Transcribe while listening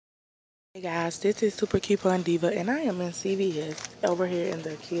Hey guys, this is Super Coupon Diva, and I am in CVS over here in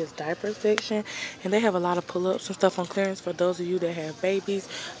the kids diaper section, and they have a lot of pull-ups and stuff on clearance for those of you that have babies.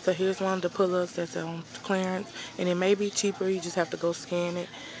 So here's one of the pull-ups that's on clearance, and it may be cheaper. You just have to go scan it.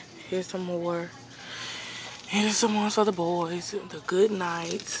 Here's some more. Here's some more for the boys. The Good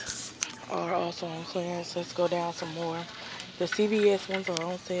Nights are also on clearance. Let's go down some more. The CVS ones are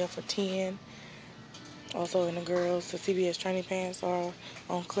on sale for 10. Also in the girls, the CVS training pants are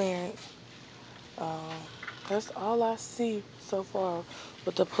on clearance. Um, that's all I see so far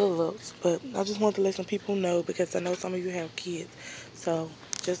with the pull-ups. But I just want to let some people know because I know some of you have kids. So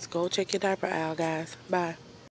just go check your diaper aisle, guys. Bye.